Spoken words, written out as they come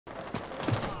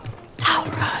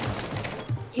Russ.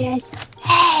 Yes.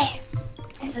 Hey.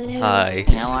 Hello. Hi.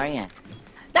 How are you?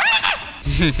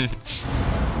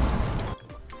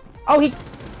 Oh,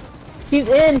 he's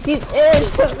in.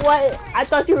 What? I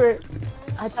thought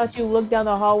you looked down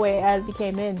the hallway as he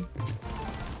came in.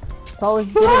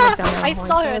 I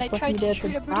saw her and I tried to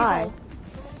shoot a booty hole.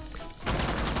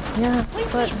 Yeah,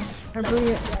 but her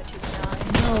booty.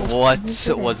 No, What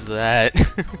was that?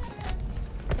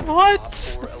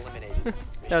 What?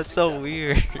 That was so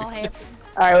weird. Alright,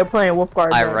 we're playing Wolf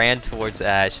Guard. I ran towards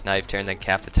Ash, knifed her, and then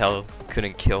Capital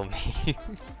couldn't kill me.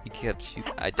 He kept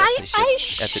shooting. I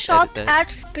shot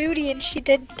Ash's booty and she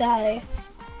did die.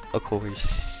 Of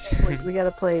course. We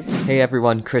gotta play. Hey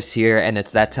everyone, Chris here, and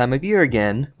it's that time of year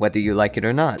again, whether you like it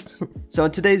or not. So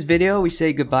in today's video, we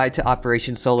say goodbye to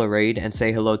Operation Solar Raid and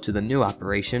say hello to the new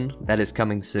operation that is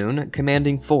coming soon,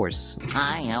 Commanding Force.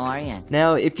 Hi, how are you?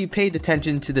 Now, if you paid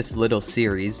attention to this little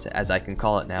series, as I can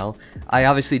call it now, I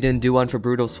obviously didn't do one for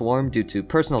Brutal Swarm due to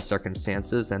personal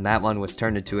circumstances, and that one was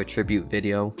turned into a tribute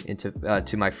video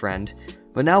to my friend.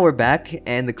 But now we're back,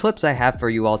 and the clips I have for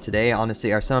you all today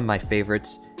honestly are some of my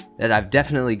favorites that I've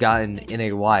definitely gotten in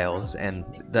a while, and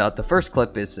the first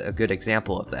clip is a good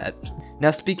example of that.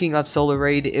 Now speaking of Solar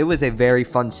Raid, it was a very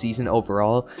fun season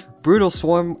overall. Brutal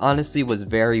Swarm honestly was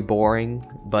very boring,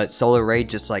 but Solar Raid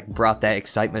just like brought that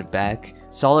excitement back.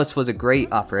 Solace was a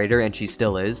great operator, and she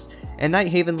still is, and Night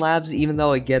Haven Labs, even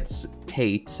though it gets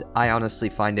hate, I honestly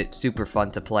find it super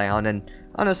fun to play on, and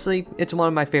honestly, it's one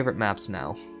of my favorite maps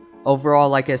now. Overall,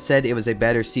 like I said, it was a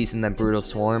better season than Brutal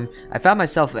Swarm. I found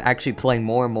myself actually playing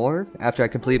more and more after I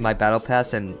completed my battle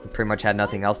pass and pretty much had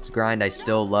nothing else to grind. I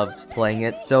still loved playing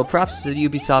it. So props to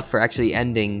Ubisoft for actually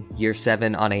ending Year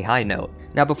 7 on a high note.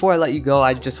 Now before I let you go,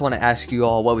 I just want to ask you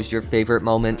all, what was your favorite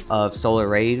moment of Solar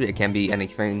Raid? It can be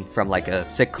anything from like a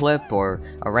sick clip or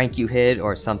a rank you hit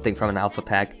or something from an alpha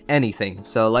pack, anything.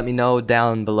 So let me know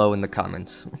down below in the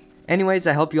comments. Anyways,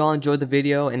 I hope you all enjoyed the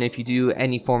video, and if you do,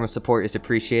 any form of support is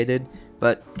appreciated.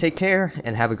 But take care,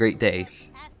 and have a great day.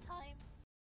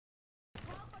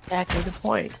 Exactly the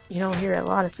point. You don't hear a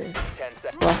lot of things.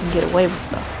 Well, I can get away with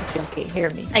stuff if you can't hear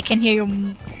me. I can hear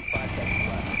you.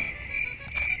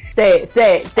 Say it.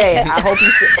 I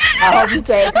hope you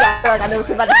say it. I know what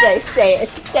you're about to say. Say it.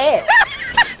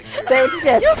 Say what you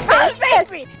said. You can't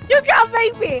make me! You can't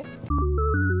make me!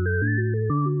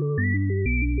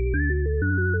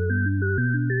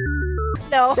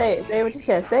 No. Say what you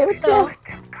said. Say what you said.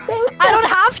 I don't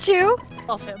have to.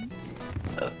 Love him.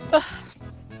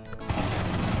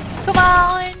 Come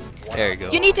on. There you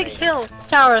go. You need to kill.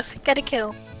 Towers, get a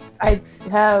kill. I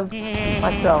have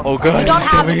myself. Oh god, You don't he's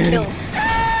have a coming in. kill.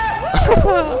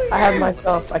 I have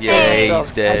myself. I Yay, can't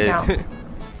he's dead.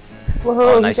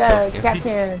 Woohoo, Oh, nice you got a kill. cat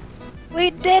cannon. We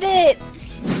did it.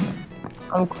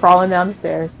 I'm crawling down the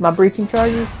stairs. My breaching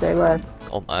charges, say less.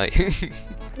 Oh my.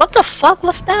 What the fuck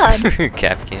was that?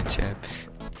 Cap can't chap.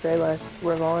 Say less.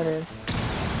 We're going in.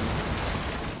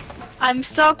 I'm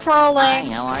still Hi,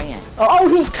 crawling. how are you? Oh,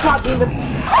 he caught me with.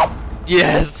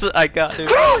 Yes, I got him.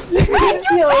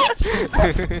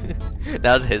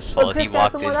 That was his fault. He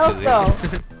walked into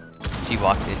it. She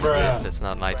walked into it. That's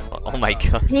not my fault. Oh my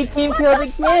god. He team killed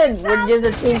again. We're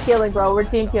just a team killing, bro. We're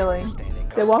team killing.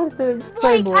 They walked into the Like,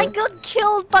 playboy. I got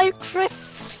killed by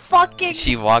Chris fucking.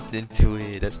 She walked into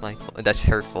it. That's my fault. That's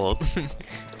her fault.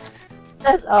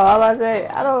 That's all I'm about to say.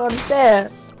 I don't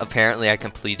understand. Apparently, I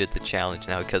completed the challenge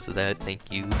now because of that. Thank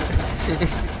you.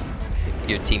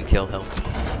 Your team kill helped.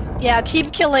 Yeah, team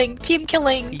killing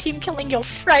your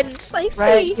friends. I see.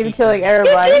 Right? Team killing You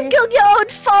everybody. team killed your own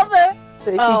father.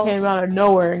 So she Oh. came out of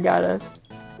nowhere and got us.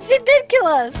 She did kill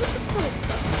us.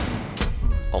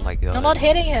 Oh my god. I'm not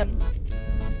hitting him.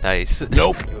 Nice.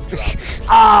 Nope.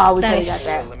 Ah, we could've Nice.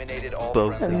 got Eliminated all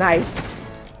Both. that. Nice.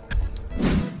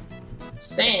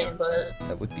 Same, but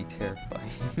That would be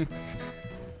terrifying.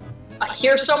 I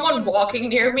hear someone walking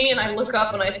near me and I look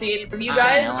up and I see it's you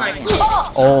guys and I'm like,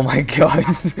 oh, Oh my god.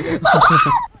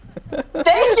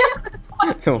 thank you!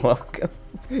 You're welcome.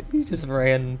 You just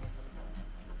ran.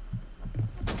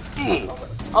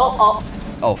 Oh,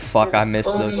 Oh fuck, I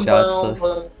missed those boom, shots. boom,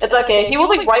 boom. It's okay, he was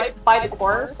like right by the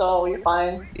corner, so you're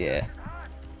fine. Yeah.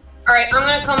 Alright, I'm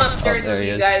gonna come upstairs there with he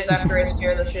you is. guys after I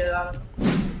scare the shit out of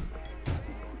him.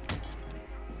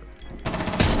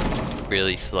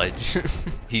 Really, Sledge.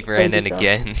 He ran in so.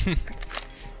 again.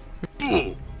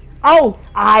 Oh,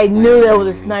 I knew there was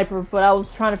a sniper, but I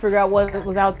was trying to figure out what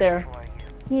was out there.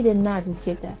 He did not just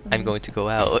get that. I'm going to go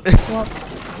out. Well,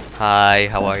 Hi,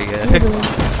 how are you?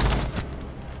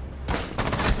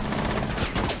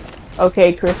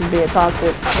 okay, Chris is being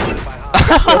toxic.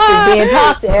 Chris is being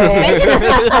toxic.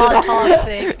 It's not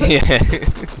toxic. Yeah.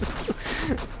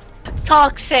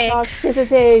 Toxic.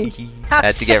 Toxicity. I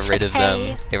had to get rid of them.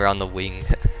 Toxicity. They were on the wing.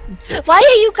 Why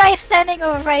are you guys standing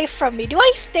away from me? Do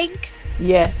I stink?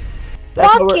 Yeah.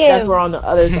 Fuck That's you. where we're on the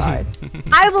other side.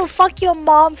 I will fuck your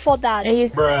mom for that. And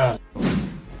he's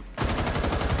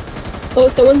Oh,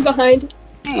 someone's behind.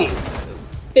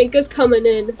 Finka's coming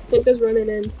in. Finka's running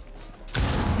in.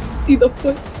 See the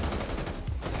foot?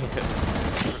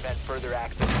 Prevent further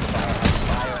access to the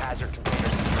biohazard container.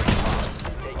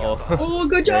 Take out the Oh,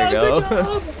 good There job, you go. good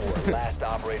job! four last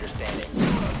operator standing.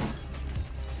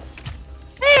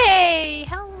 Hey,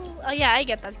 how? Oh yeah, I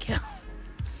get that kill.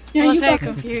 Yeah, I was you very got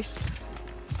confused.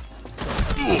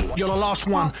 You're the last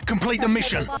one. Complete the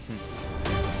mission.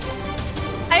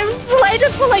 I played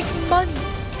it for like months.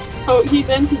 Oh, he's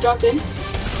in. He dropped in.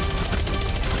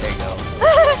 There you go.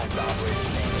 Last operator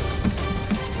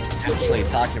standing. Actually,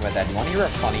 talking about that, you want to hear a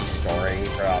funny story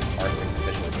from R6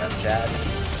 official web chat?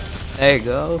 There you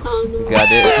go. Oh no. Got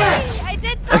it. Hey, I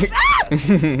did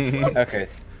something. Okay.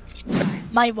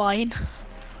 My wine.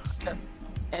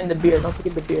 and the beer. Don't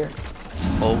forget the beer.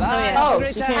 Oh, yeah. Oh, she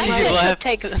I can't She should run. left.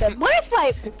 take a sip. Where's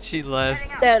my? she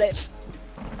left. There it is.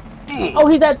 Oh,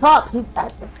 he's at top. He's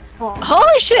at the top.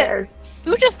 Holy shit!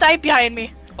 Who just died behind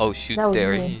me? Oh shoot, That was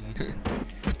Darian.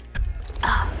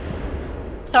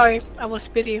 Sorry, I was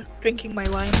busy drinking my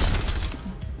wine.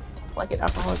 Like an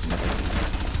alcoholic.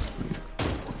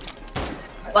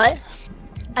 What?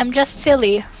 I'm just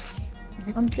silly.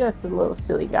 I'm just a little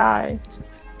silly guy.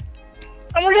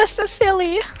 I'm just a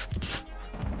silly.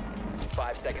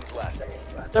 5 seconds left.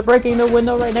 They're breaking the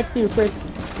window right next to you, Chris.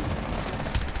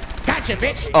 Gotcha,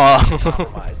 bitch. Oh,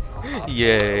 Compromised.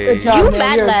 yay! Good job. You man,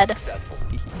 mad you're- lad. Successful.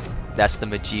 That's the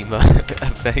Majima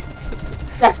effect.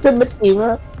 That's the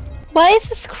Mativa. Why is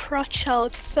this crotch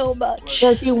out so much?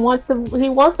 Because he wants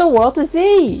the world to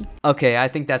see. Okay, I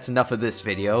think that's enough of this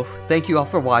video. Thank you all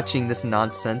for watching this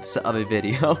nonsense of a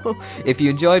video. If you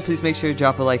enjoyed, please make sure to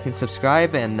drop a like and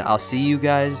subscribe, and I'll see you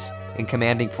guys in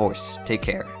Commanding Force. Take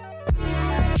care.